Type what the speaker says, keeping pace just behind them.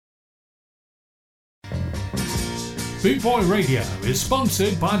Boot Boy Radio is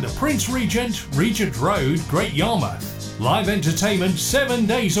sponsored by the Prince Regent, Regent Road, Great Yarmouth. Live entertainment 7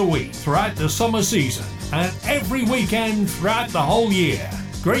 days a week throughout the summer season and every weekend throughout the whole year.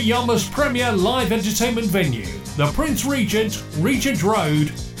 Great Yarmouth's premier live entertainment venue, the Prince Regent, Regent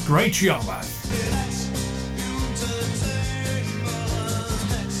Road, Great Yarmouth.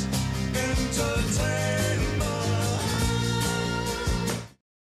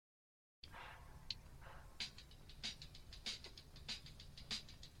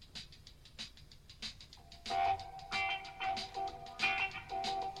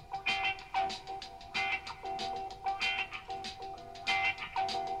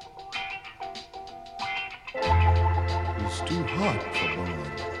 Too hot for Bond.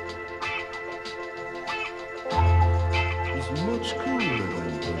 He's much cooler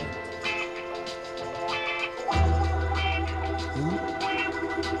than Bond. Who?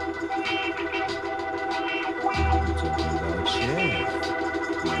 You're talking about Chef,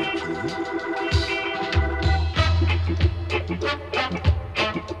 naturally.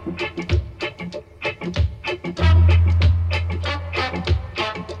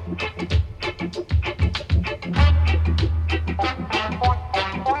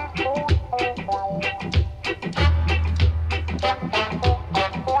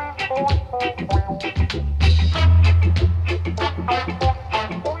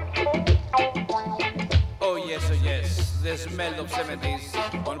 The smell of 70s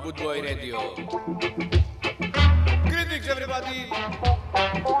on Boot Boy Radio. Greetings everybody,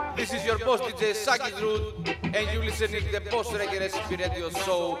 this is your boss DJ Saki Root and you're listening to the Boss Reggae Recipe Radio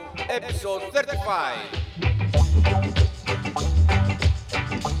Show, episode 35.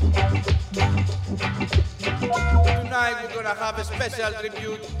 Tonight we're gonna have a special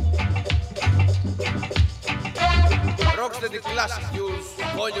tribute. Rocksteady Classic Tunes,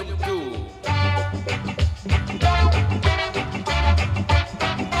 Volume 2.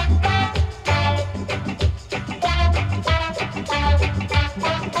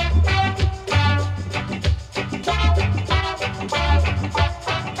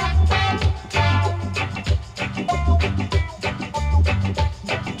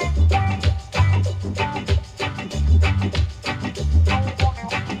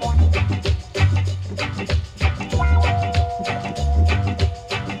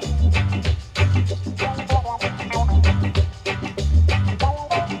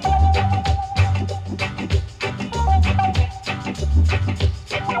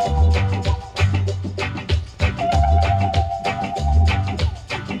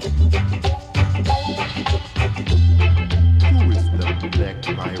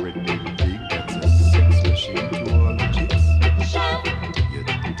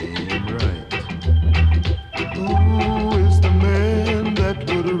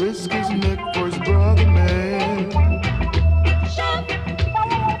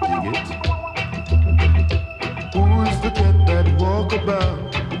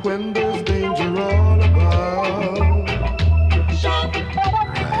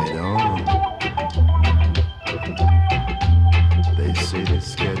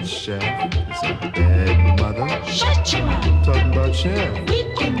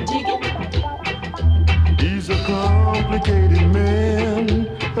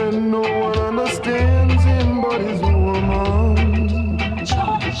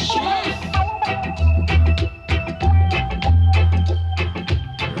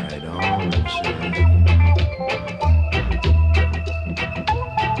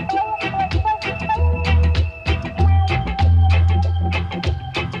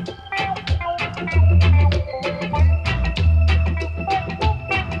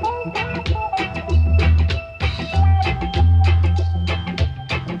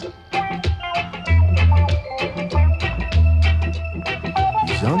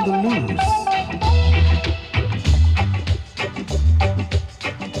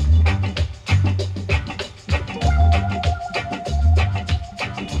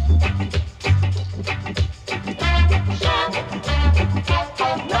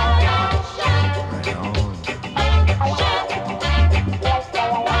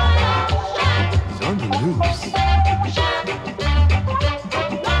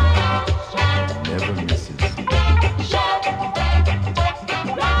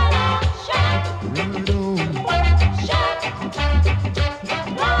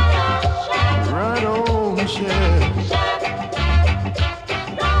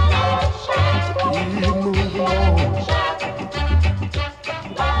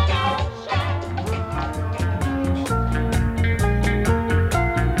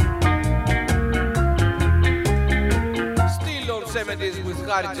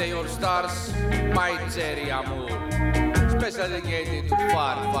 Harry J All Stars, My Cherry Amour, special dedicated to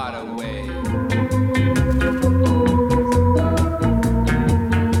Far, Far Away.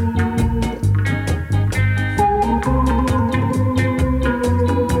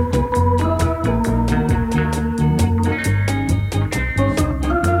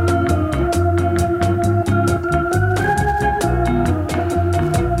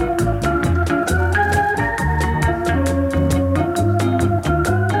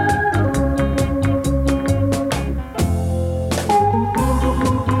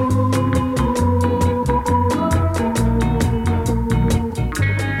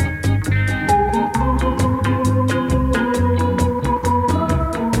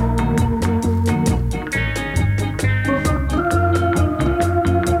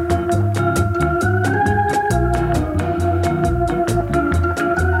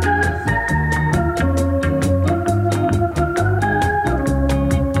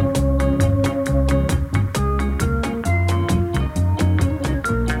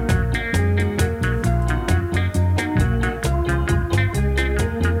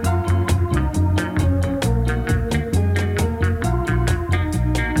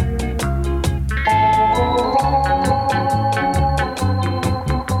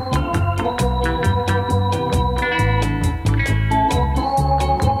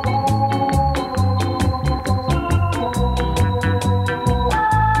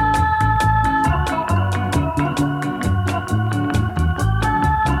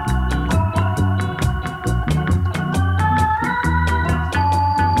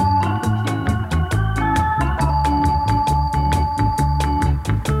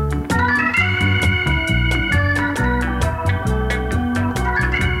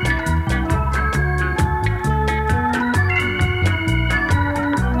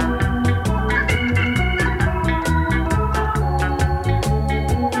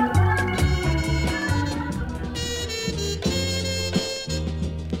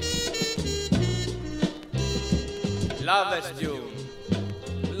 Lover's Tune,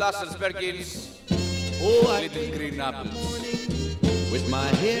 Lassersbergins, Little Green Apples. With my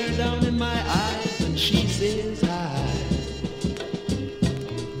hair down in my eyes and she says hi.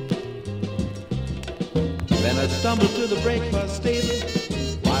 Then I stumble to the breakfast table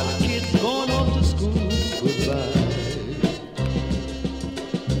while the kids gone off to school. Goodbye.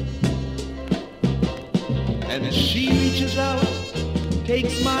 And she reaches out,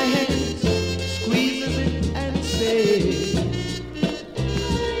 takes my hand, squeezes it and says,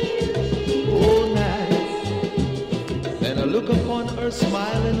 oh nice. Then I look upon her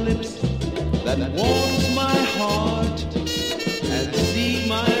smiling lips that warms my heart and see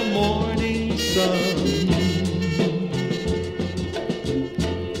my morning sun.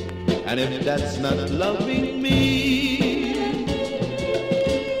 And if that's not loving me,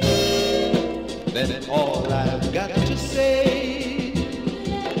 then all I've got to say,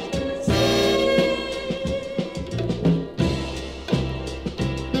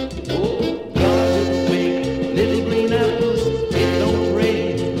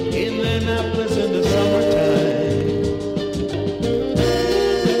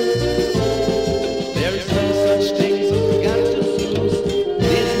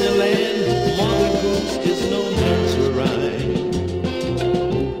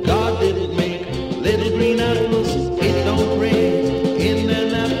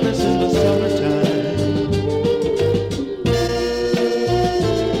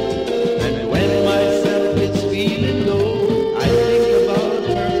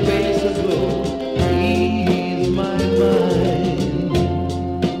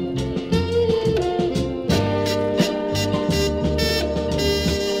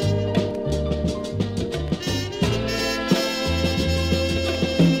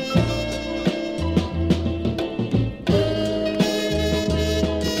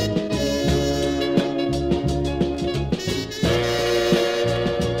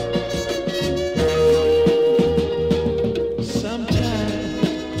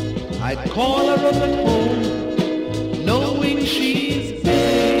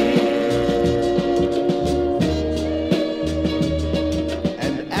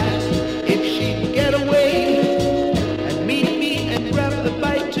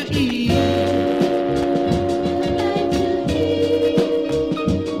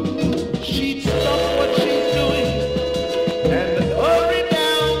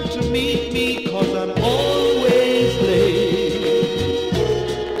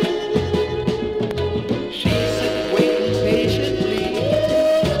 patiently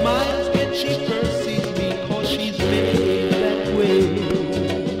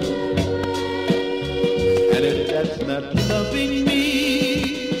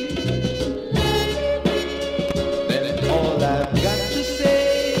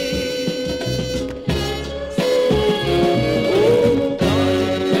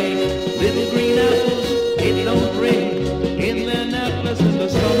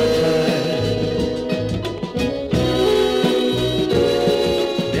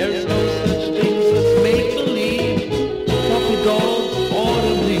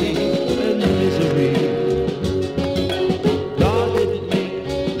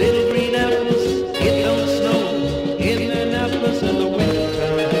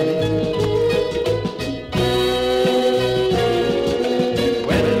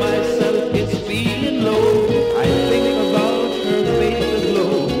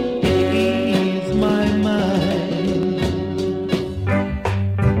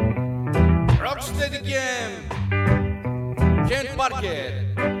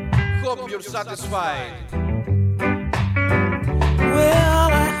satisfied.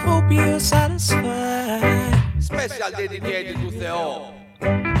 Well, I hope you're satisfied. Special dedicated to Theo.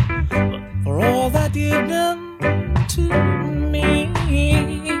 For all that you've done to me.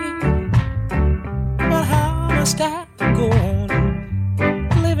 But how must I go on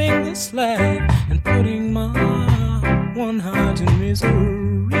living this life and putting my one heart in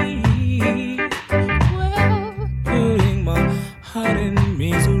misery? Well, putting my heart in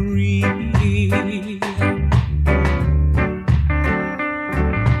misery.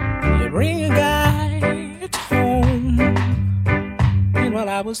 You bring a guy at home, and while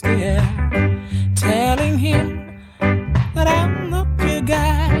I was there, telling him that I'm not your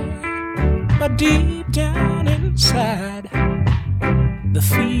guy, but deep down inside, the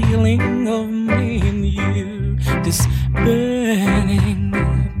feeling of me and you, this burning,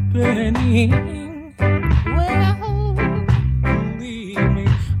 burning. Well, believe me,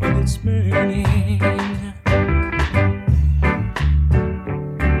 when it's burning.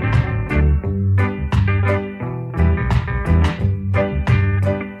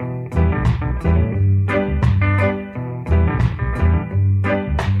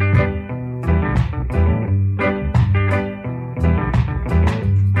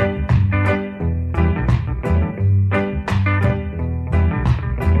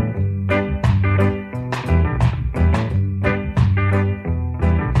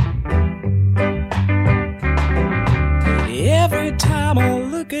 Every time I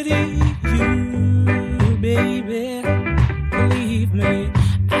look at you, baby, believe me,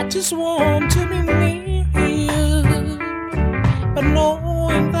 I just want to be near you. But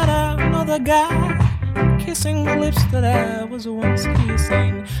knowing that I'm another guy, kissing the lips that I was once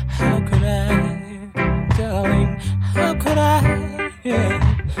kissing, how could I, darling, how could I, yeah,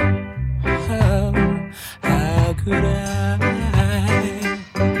 how could I?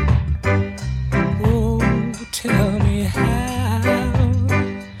 Oh, tell me how,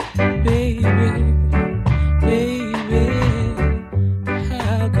 baby, baby,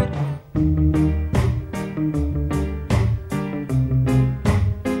 how could I?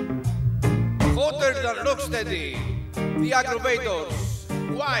 Hotter than Rocksteady, The Aggrovators,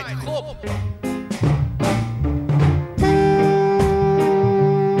 White Hope.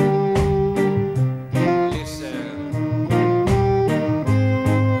 Listen,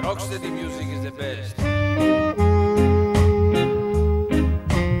 Rocksteady music is the best.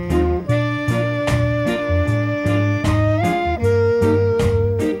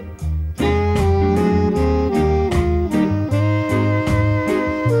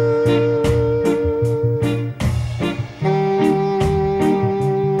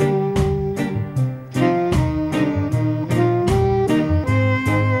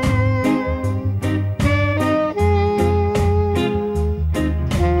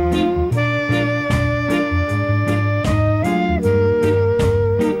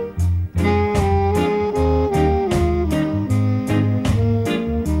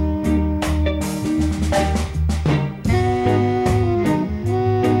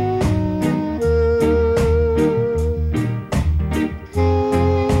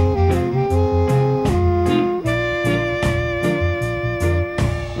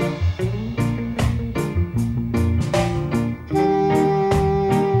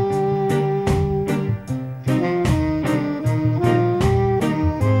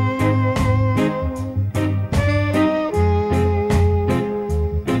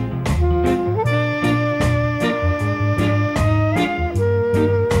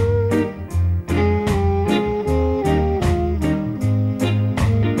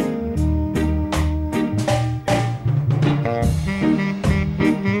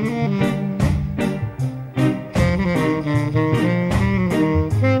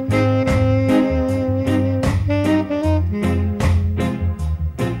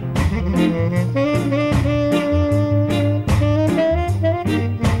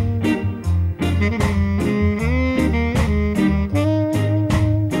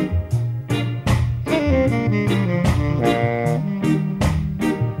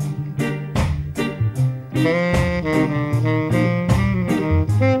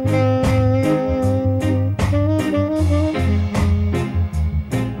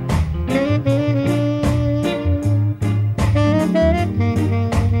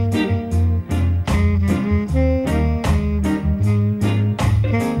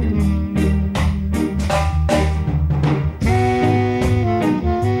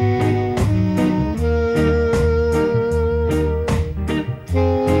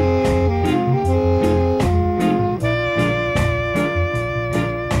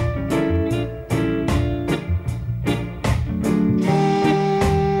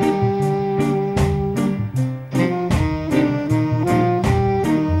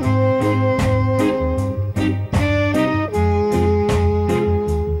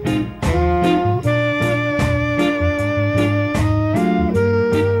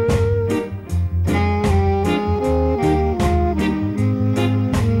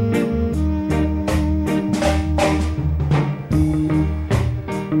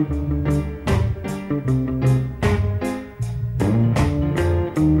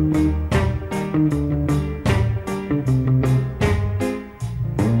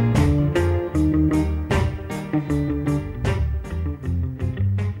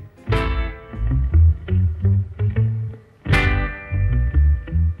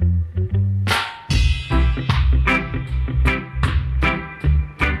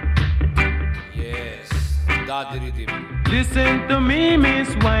 the rhythm. Listen to me, Miss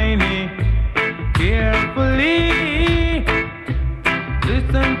Winey, carefully.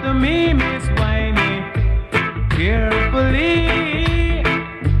 Listen to me, Miss Winey, carefully.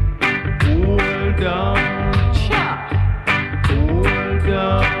 Hold on, hold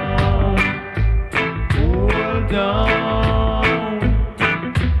on, hold on.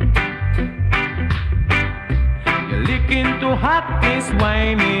 You're licking too hot, Miss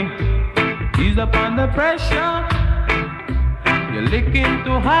Winey. Ease up under pressure. You're licking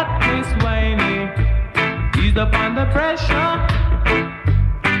too hot, Miss Winey. Ease up under pressure.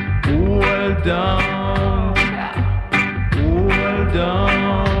 Hold on, hold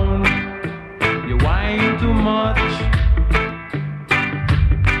on. You whine too much.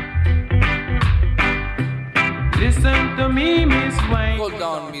 Listen to me, Miss Winey. Hold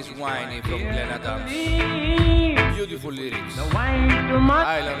on, Miss Winey from Glenn Adams. Beautiful lyrics. The whine too much.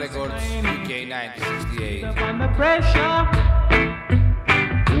 Island Records, UK 1968. Up under pressure.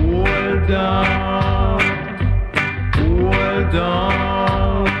 Hold on, hold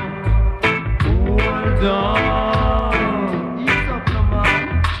on, hold on. Ease up, no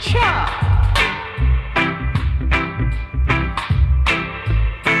man. Cha.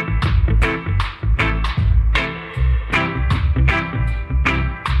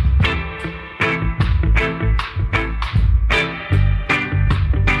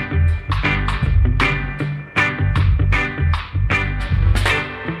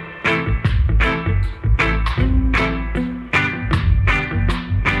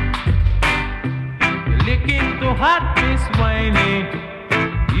 Hot, Miss Winey,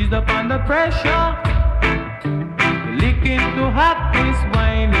 ease up under pressure. You're licking too hot, Miss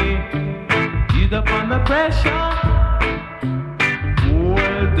Winey, ease up under pressure.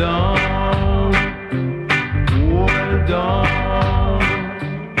 Hold on, hold on,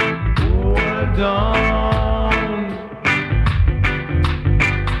 hold on.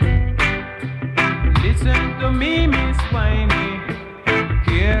 Listen to me, Miss Winey,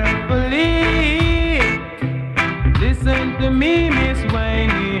 carefully. Listen to me, Miss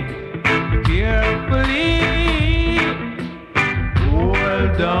Winey, carefully.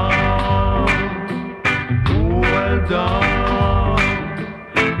 Hold on, hold on.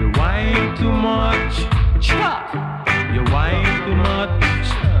 You whine too much. You whine too much.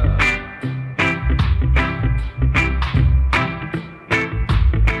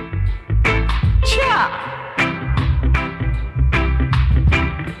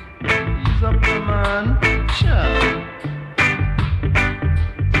 Ease up, the man.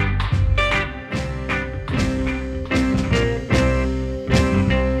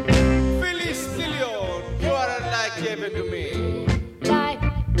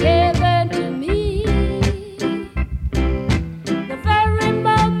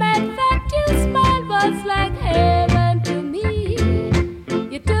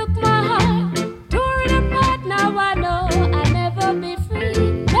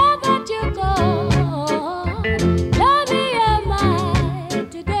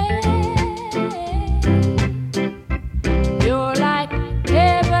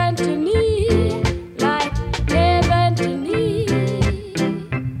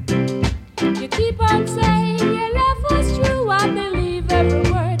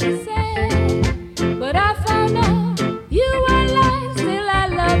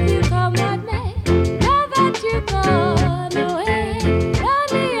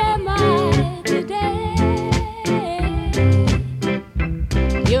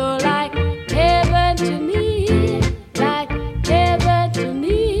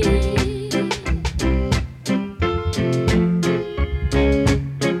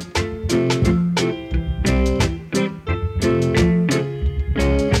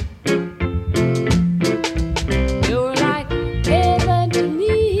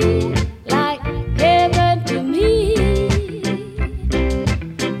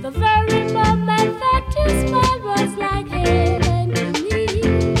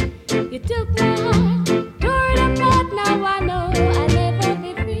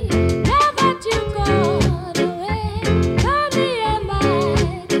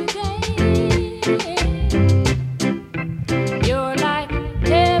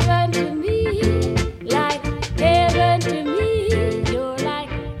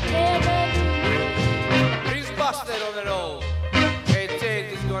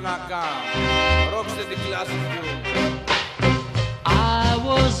 I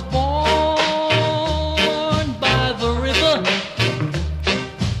was born by the river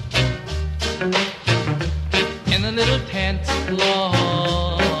in a little tent,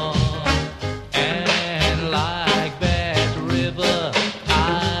 Lord, and like that river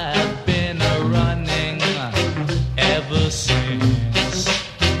I've been running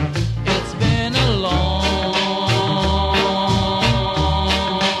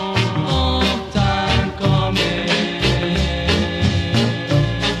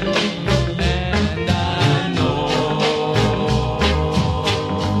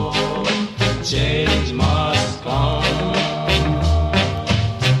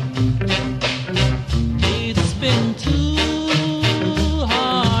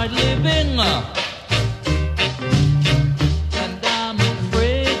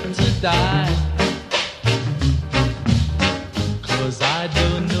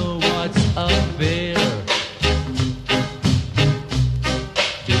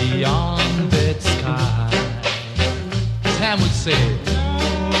beyond that sky. Sam would say,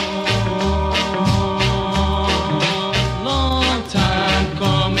 long time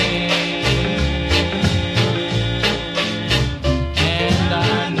coming, and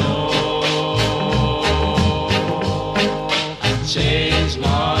I know a change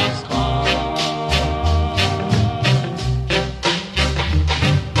must come.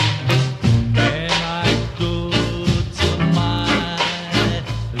 When I go to my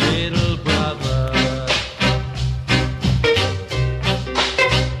little brother,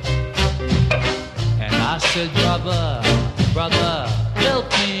 and I said, brother, brother, help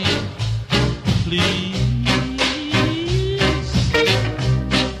me, please.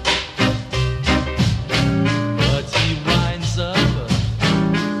 But he winds up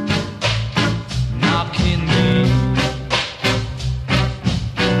knocking me.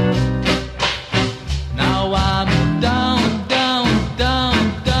 Now I'm down, down, down,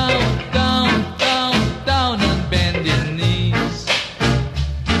 down, down, down, down on bending knees.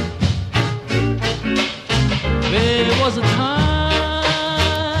 There was a time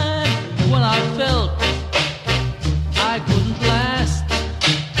when I felt I couldn't last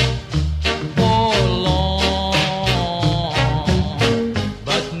for long,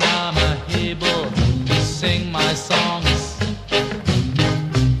 but now I'm able to sing my songs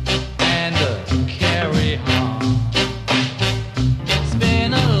and carry on. It's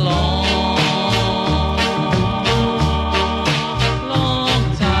been a long, long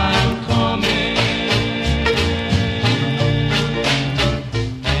time coming,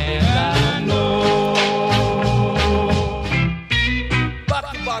 and I know.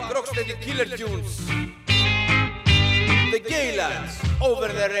 Back-to-back rocksteady killer tunes. The Gaylads, Over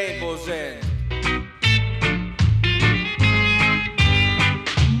the Rainbow's End.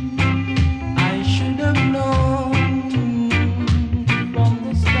 I should have known from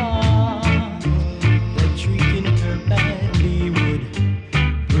the start that treating her badly would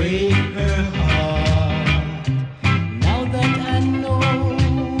break her heart. Now that I know,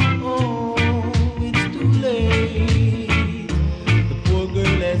 it's too late. The poor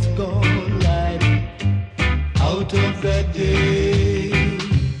girl has gone right out of that day.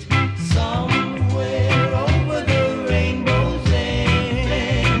 Somewhere over the rainbow's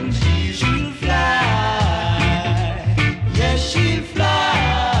end, she'll fly. Yes, she'll fly.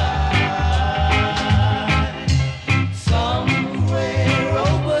 Somewhere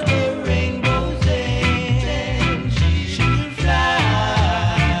over the rainbow's end, she'll fly.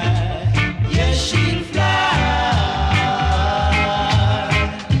 Yes, she'll fly.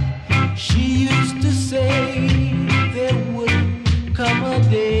 She used to say there would come a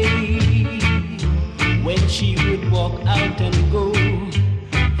day when she would walk out and go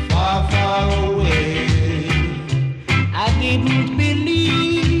far, far away. I didn't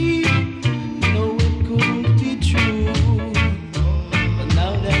believe, no, it couldn't be true. But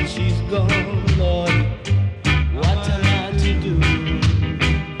now that she's gone, Lord, what am I to do?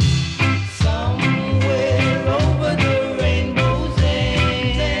 Somewhere over the rainbow's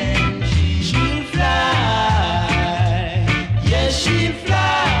end, she'll fly. Yes, she'll fly.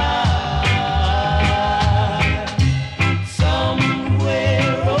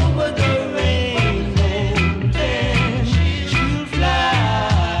 Somewhere over the rainbow's end, she'll fly.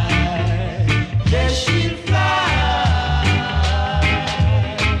 Yes, she'll fly.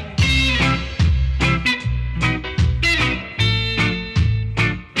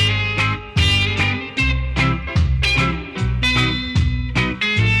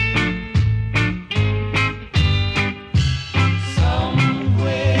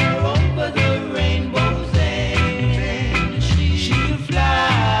 Somewhere over the rainbow's end, she'll fly.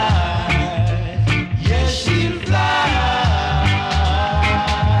 Yes, she'll fly.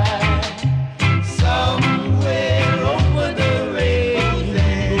 Somewhere over the rainbow's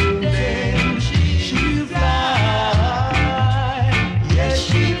end, she'll fly. Yes,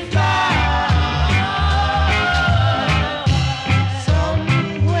 she'll fly.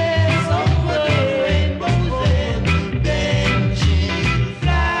 Somewhere over the rainbow's end, then she'll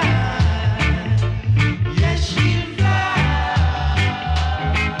fly. Yes, she'll fly.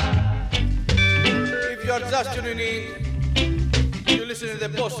 If you're just tuning in, you listen to the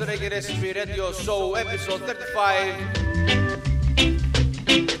Post Reggae Recipe Radio Show, episode 35.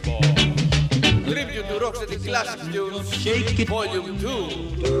 Tribute to Rocksteady Classic Tunes, Volume 2.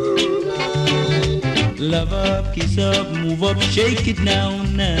 Love up, kiss up, move up, shake it now,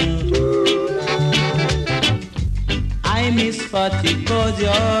 now. I miss Fatty cause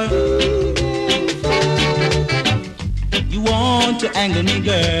you want to angle me,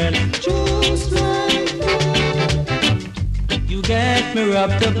 girl. Just like that. You get me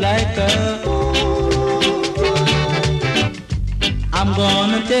wrapped up like a. I'm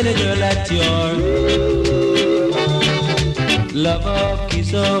gonna tell a girl that you're love up,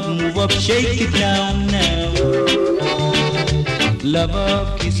 kiss up, move up, shake it down now. Love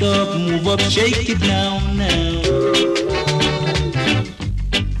up, kiss up, move up, shake it down now.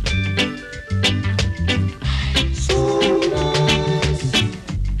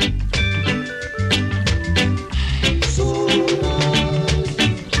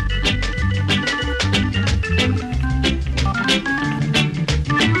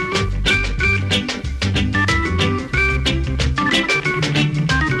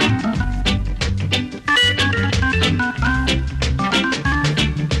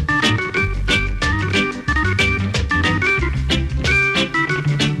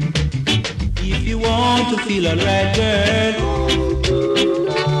 Feel alright, girl.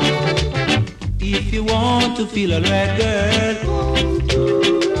 If you want to feel alright, girl,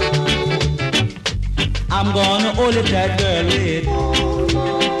 I'm gonna hold it tight, girl. Wait.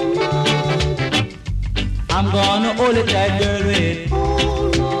 I'm gonna hold it tight, girl. Wait.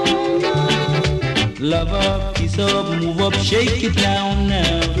 Love up, kiss up, move up, shake it down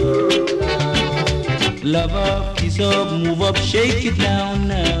now. Love up, kiss up, move up, shake it down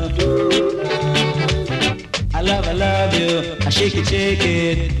now. I love you, I shake it, shake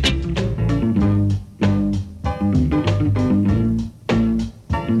it.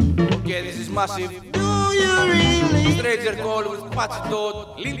 Okay, this is massive. Do you really? Stranger Call with Patsy Todd,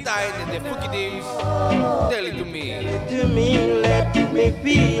 Lil Tide and the Fugitives. Tell it to me. To me, let me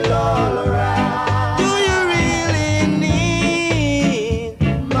feel alright. Do you really need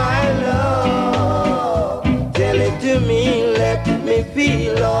my love? Tell it to me, let me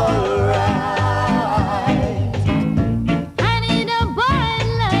feel alright.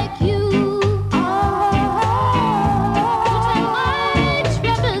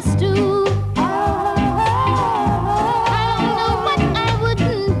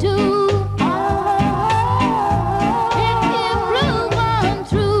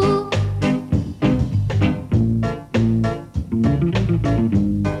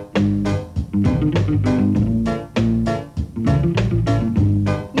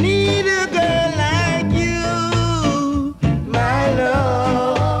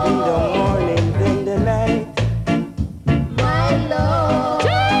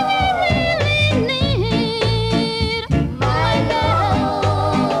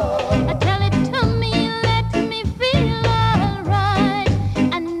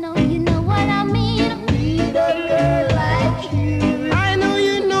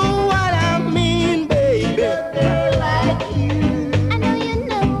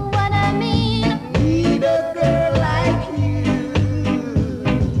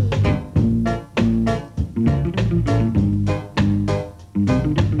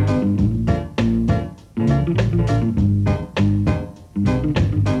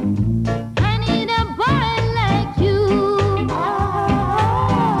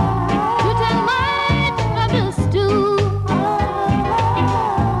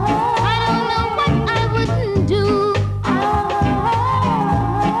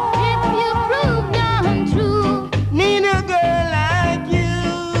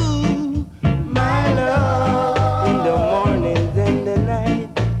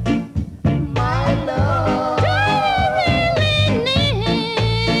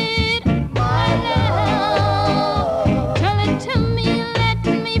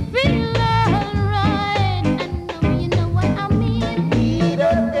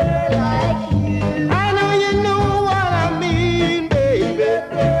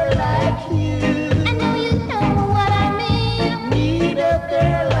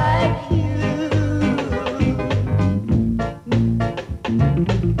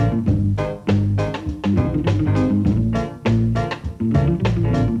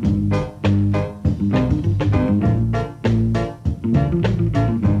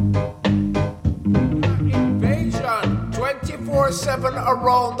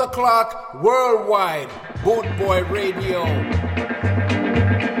 Around the clock, worldwide, Boot Boy Radio.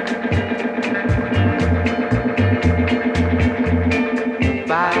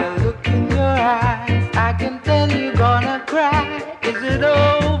 By the look in your eyes, I can tell you're gonna cry. Is it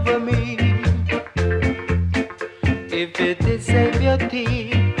over me? If it is, save your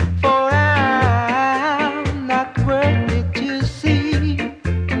tears, for I'm not worth it, you see.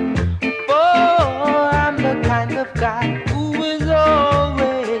 For I'm the kind of guy who is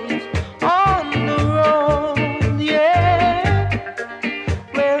always on the road, yeah.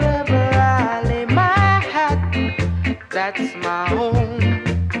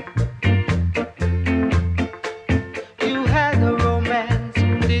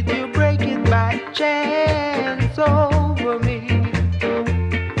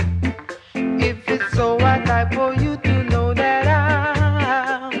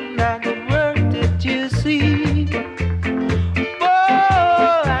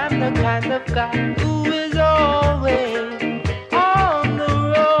 kind of guy who is always on the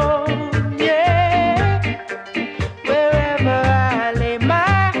road, yeah. Wherever I lay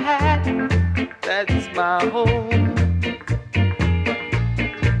my hat, that's my home.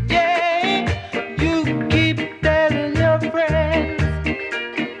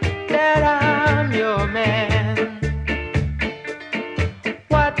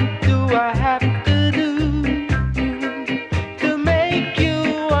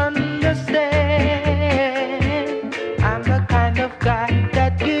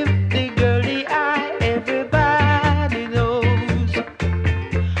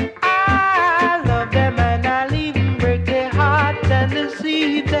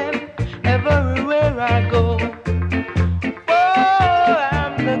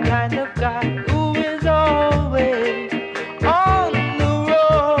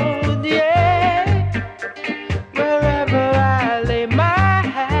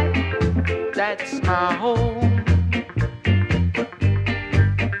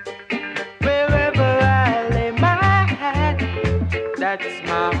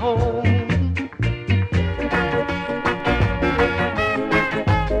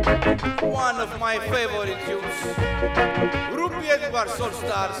 Soul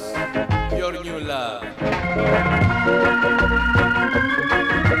Stars, Your New Love.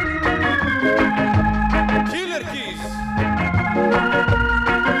 Killer Keys.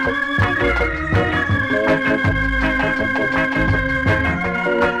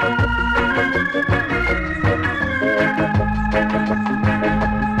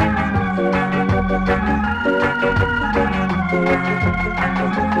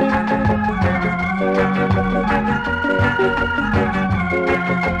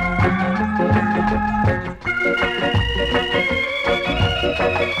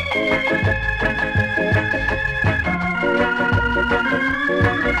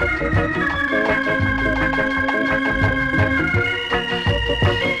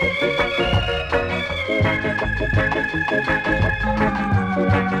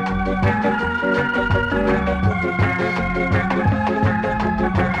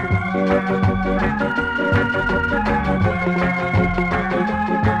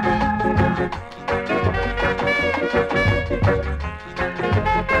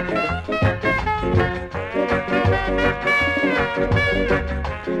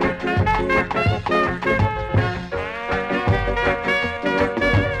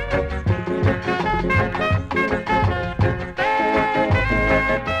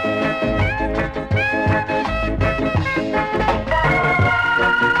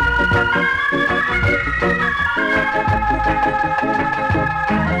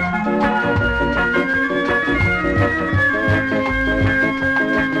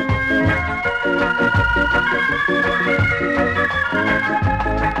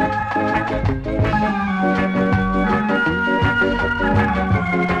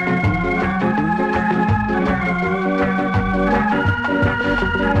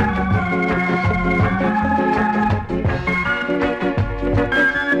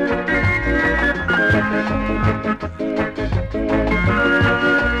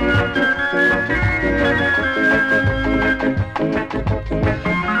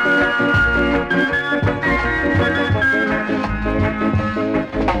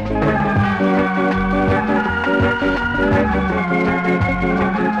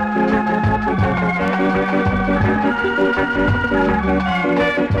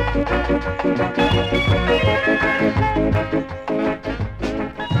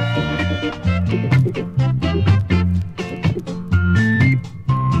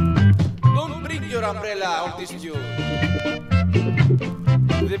 Don't bring your umbrella on this tune.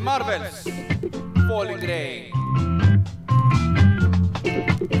 The Marvels, Falling Rain.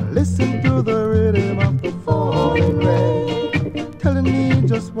 Listen to the rhythm of the falling rain, telling me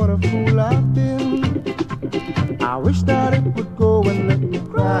just what a fool I've been. I wish that it would go and let me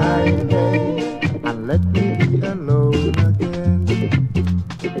cry again, and let me be alone again.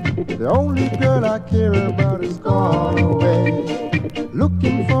 The only girl I care about is gone away,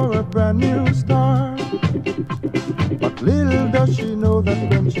 looking for a brand new start. But little does she know that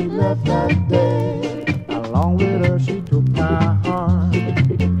when she left that day, along with her she took my heart.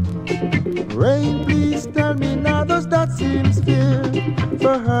 Rain, please tell me now, does that seem fair?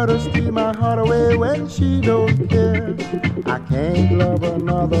 For her to steal my heart away when she don't care. I can't love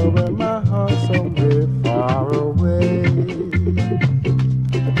another when my heart's somewhere far away.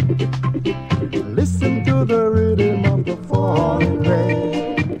 Listen to the rhythm of the falling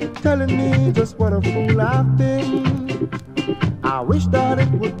rain, telling me just what a fool I've been. I wish that it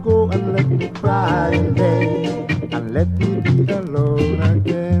would go and let me cry in vain, and let me be alone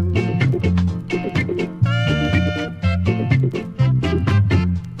again.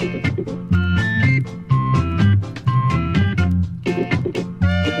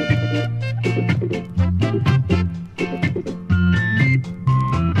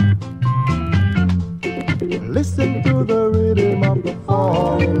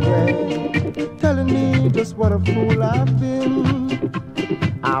 what a fool I've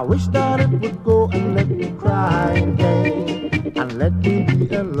been. I wish that it would go and let me cry again, and let me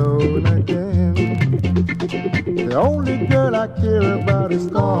be alone again. The only girl I care about is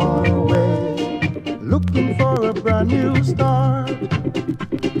gone away, looking for a brand new start.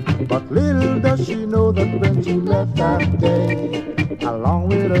 But little does she know that when she left that day, along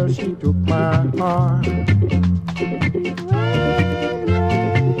with her she took my heart.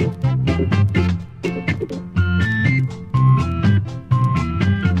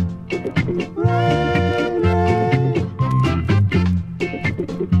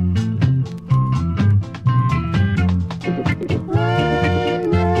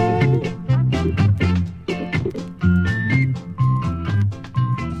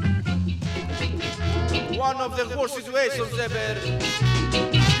 Situations ever,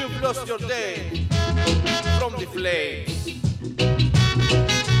 you've lost your day from the flames.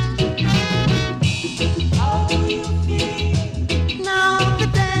 How do you feel now the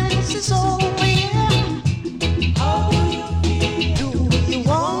dance is over? Yeah. How do you feel? Do you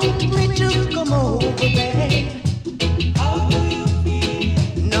want me to come over, babe? How do you feel?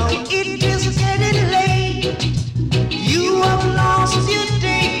 No, it is getting late. You have lost your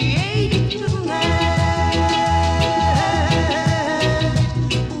day tonight.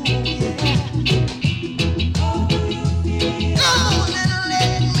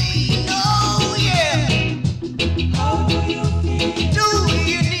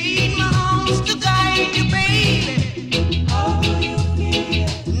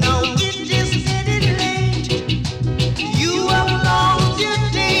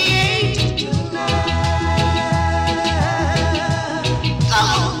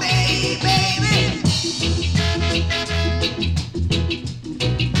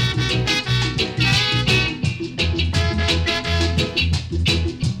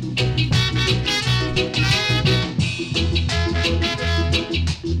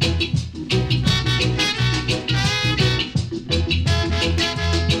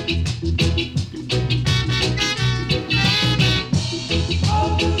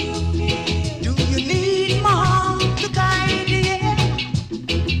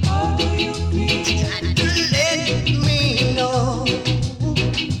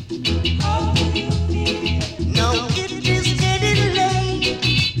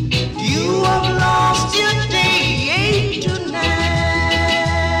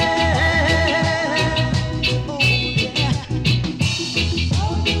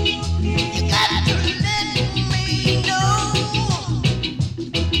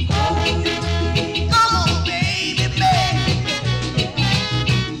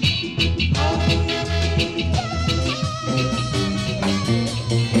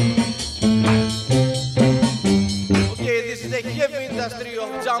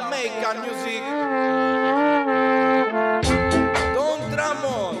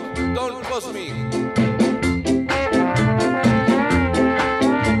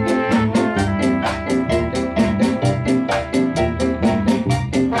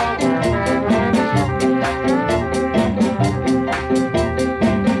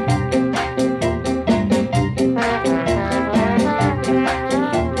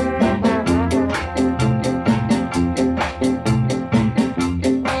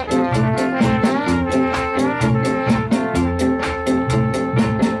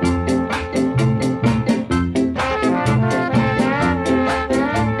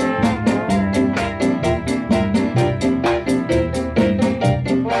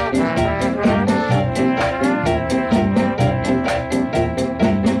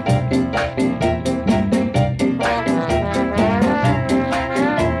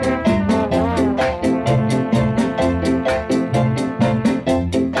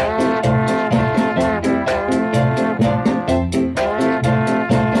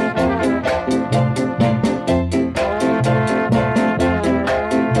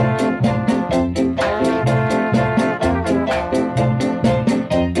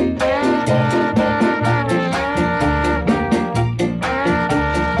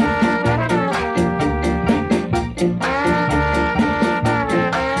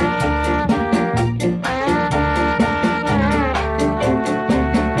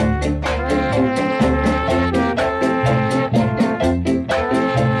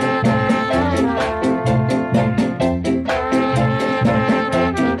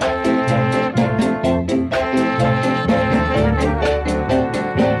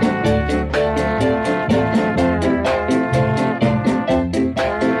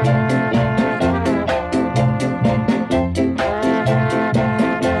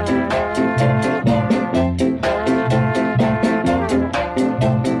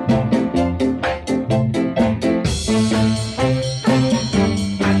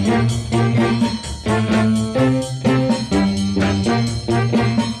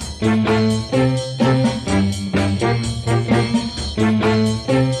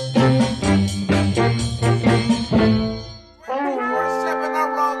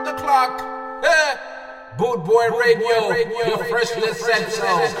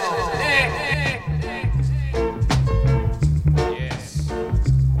 Yes.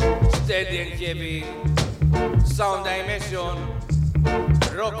 Steady and heavy. Sound dimension.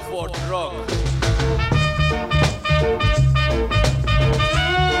 Rockford rock.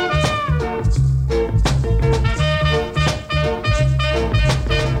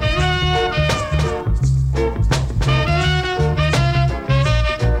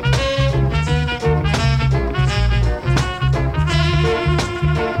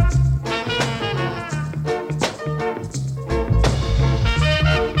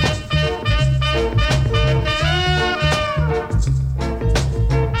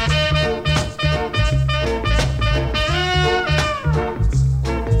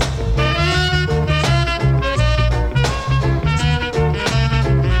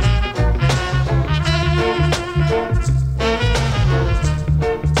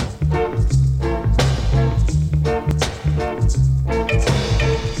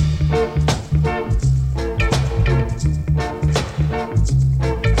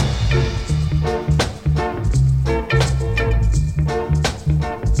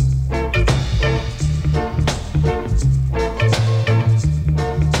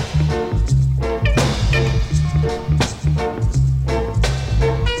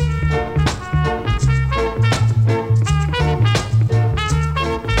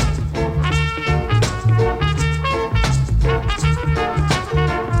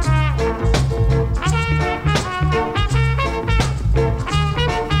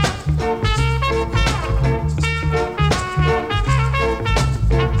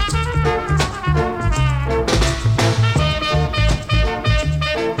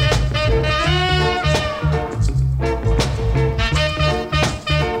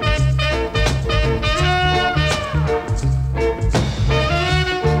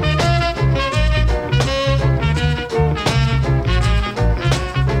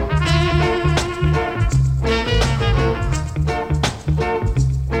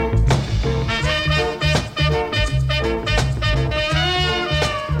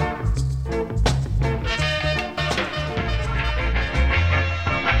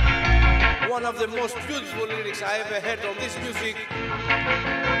 The most beautiful lyrics I ever heard on this music.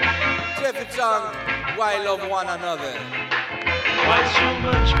 Jeffrey Chang, why love one another? Why so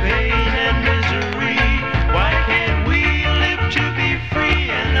much pain and misery? Why can't we live to be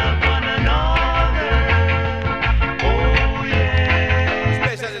free and love one another? Oh yeah.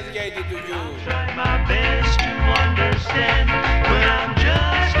 Special dedicated to you. I'll try my best to understand, but I'm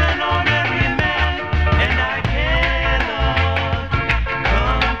just an ordinary man, and I cannot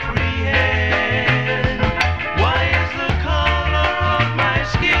comprehend. Why is the color of my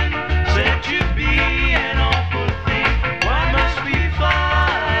skin said to be an awful thing? Why must we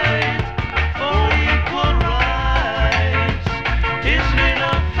fight for equal rights?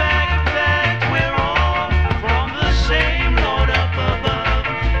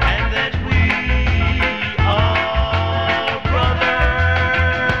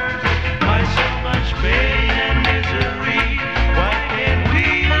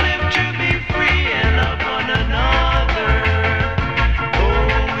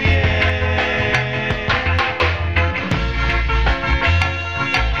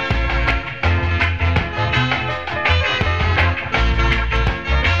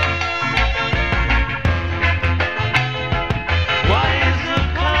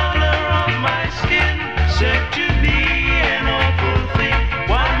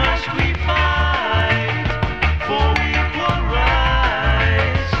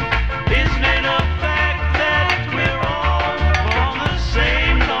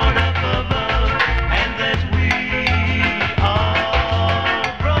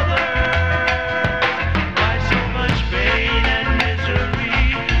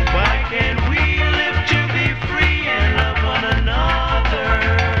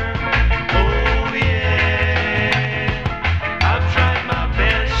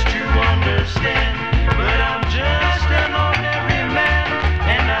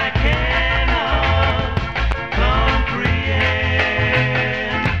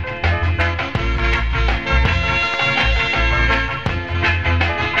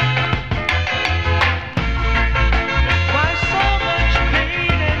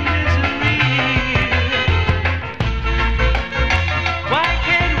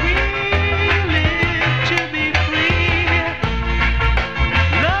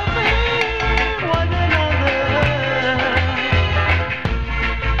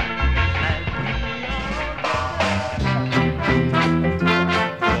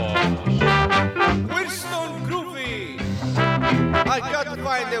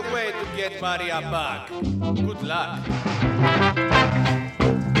 Maria back. Good luck.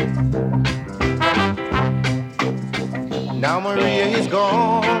 Now Maria is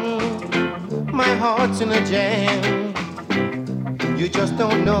gone, my heart's in a jam. You just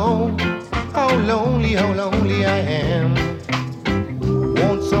don't know how lonely I am.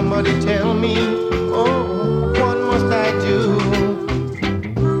 Won't somebody tell me, oh, what must I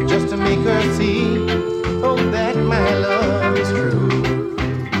do just to make her see, oh, that my love is true?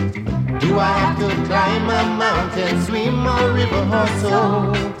 Do I have to climb a mountain, swim a river or so?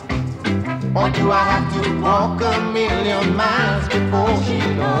 Or do I have to walk 1,000,000 miles before she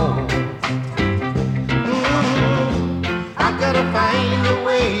knows? I gotta find a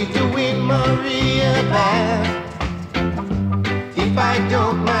way to win Maria back. If I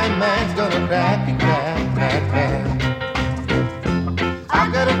don't, my mind's gonna crack. I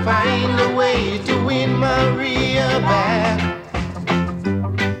gotta find a way to win Maria back.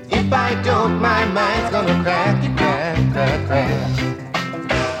 If I don't, my mind's gonna crack.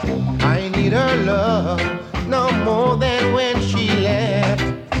 I need her love no more than when she left.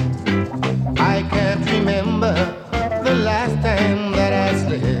 I can't remember the last time that I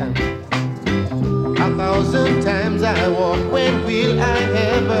slept. 1,000 times I walk, when will I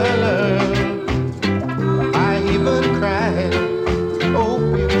ever learn? I even cried,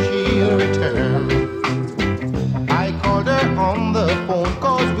 hoping she'll return. I called her on the phone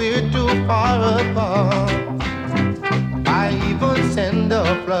 'cause we're too far apart. I even send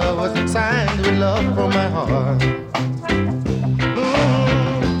her flowers signed with love from my heart.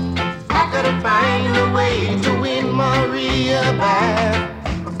 I gotta find a way to win Maria back.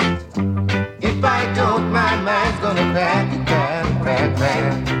 If I don't, my mind's gonna crack.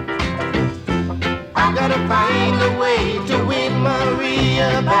 I gotta find a way to win Maria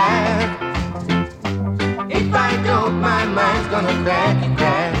back. If I don't, my mind's gonna crack.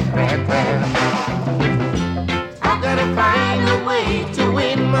 I gotta find a way to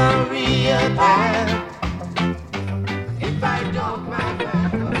win Maria back. If I don't, my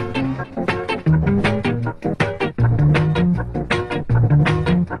mind's gonna...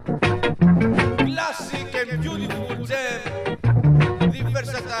 Classic and beautiful gem. The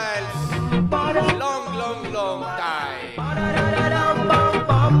Versatiles. Long time.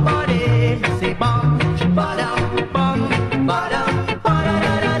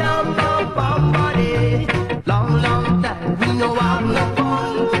 Long time we know I'm no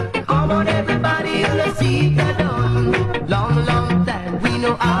fun. Come on everybody, let's see that done. Long time we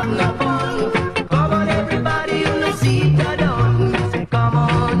know I'm no fun. Come on everybody, let's see that done. Say come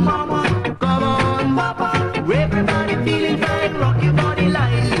on mama, come on papa. Everybody feeling fine, rock your body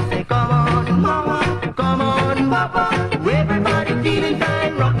line. Say come on mama, come on papa. Everybody feeling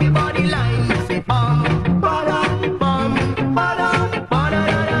fine, rock your body line. Say bum, bada, bum, bada, bada,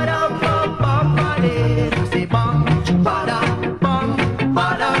 da, da, da, bum, bum, bada. Say bum, bada, bum,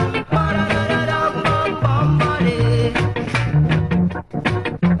 bada, bada, da, da, da, bum, bum, bada.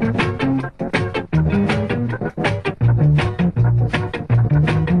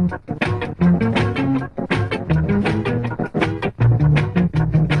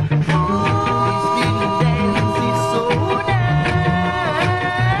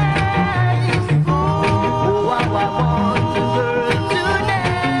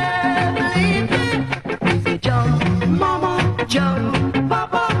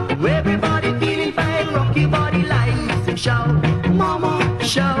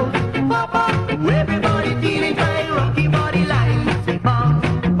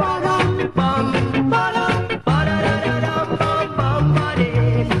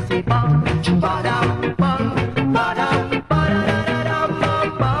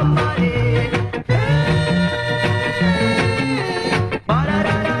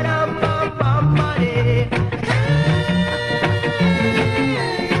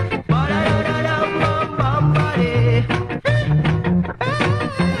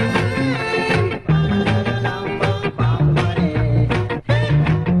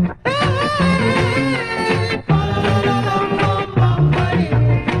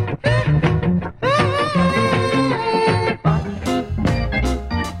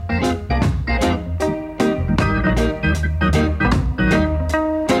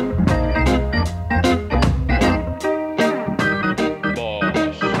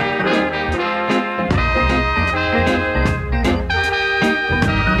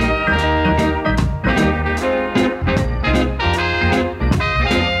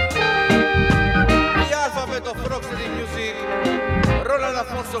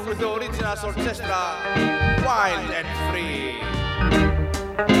 Orchestra, Wild and Free.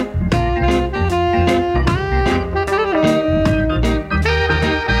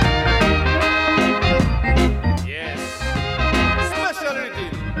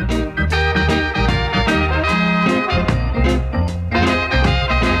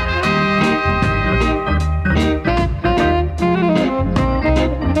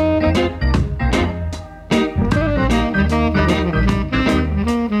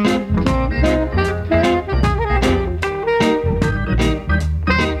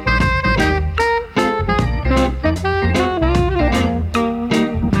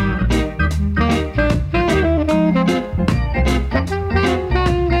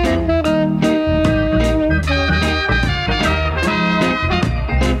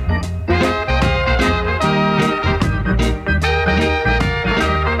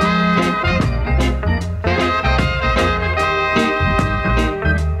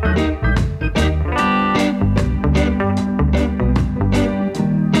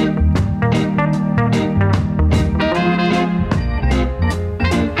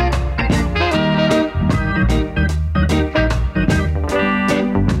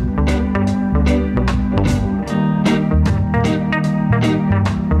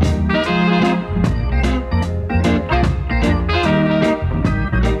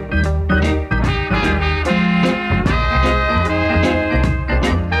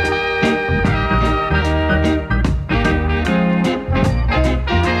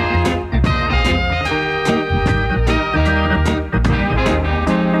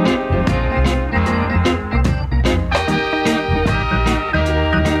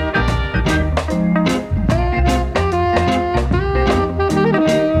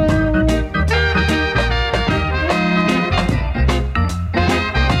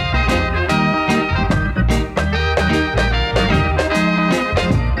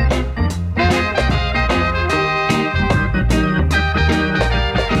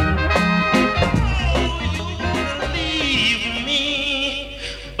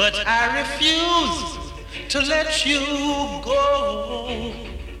 you go.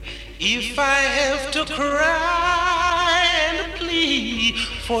 If I have to cry and plead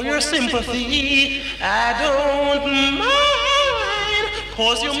for your sympathy, I don't mind,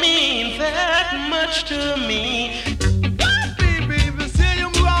 'cause you mean that much to me. Baby, say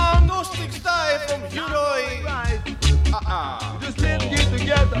I'm wrong. No sticks die from Huroy. Just let's get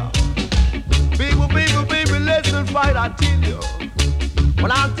together. Baby, let's fight, I tell you.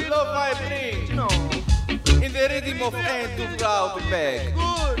 When I tell Love my bring, you know, in the rhythm of ain't too proud to beg.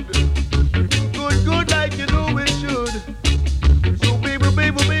 good like you know it should. So baby,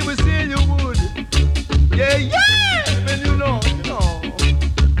 say you would. Yeah, man, you know,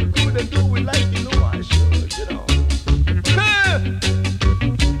 good and do it like you know I should, you know.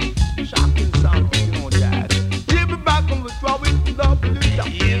 Shocking sound, you know that. Give me back on the trouble, love you.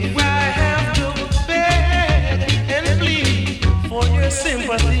 If I have to beg and plead for your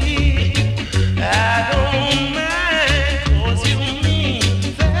sympathy, I don't mind, 'cause you mean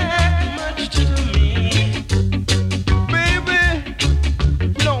that much to me. Baby,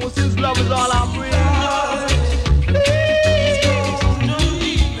 you know, since love is all I bring.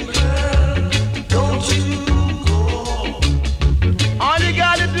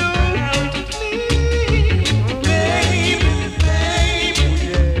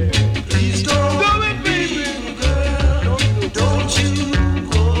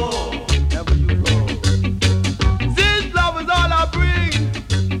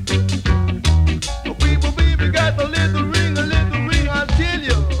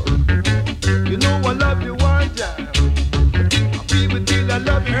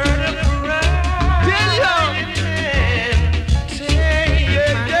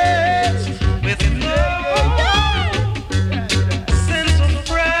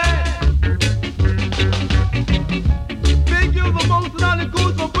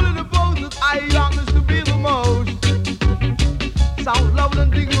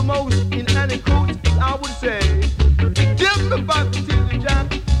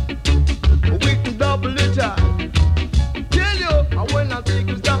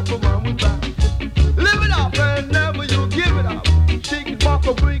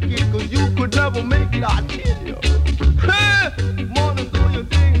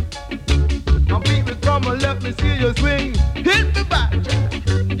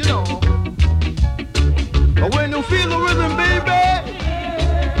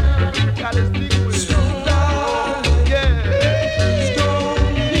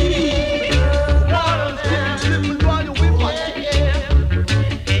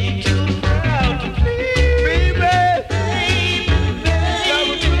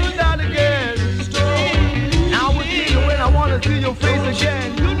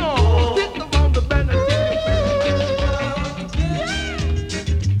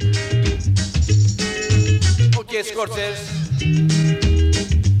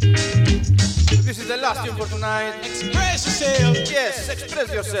 This is the last tune for tonight. Express yourself. Yes, express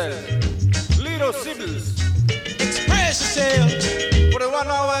yourself. Little Sibbles. Express yourself. For the 1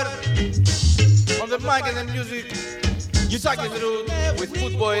 hour on the mic and the music, you suck it through with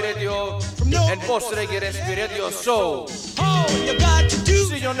Footboy Radio and Post Reggae Recipe Radio Show. All you got to do.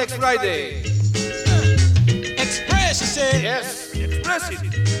 See you next Friday. Express yourself. Yes, express it.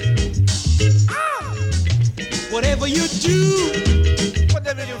 Whatever you do,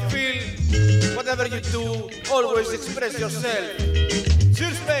 whatever you feel, whatever you do, always express yourself.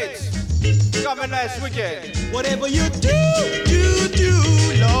 Cheers, mates. Have a nice weekend. Whatever you do,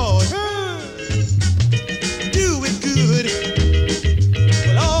 Lord.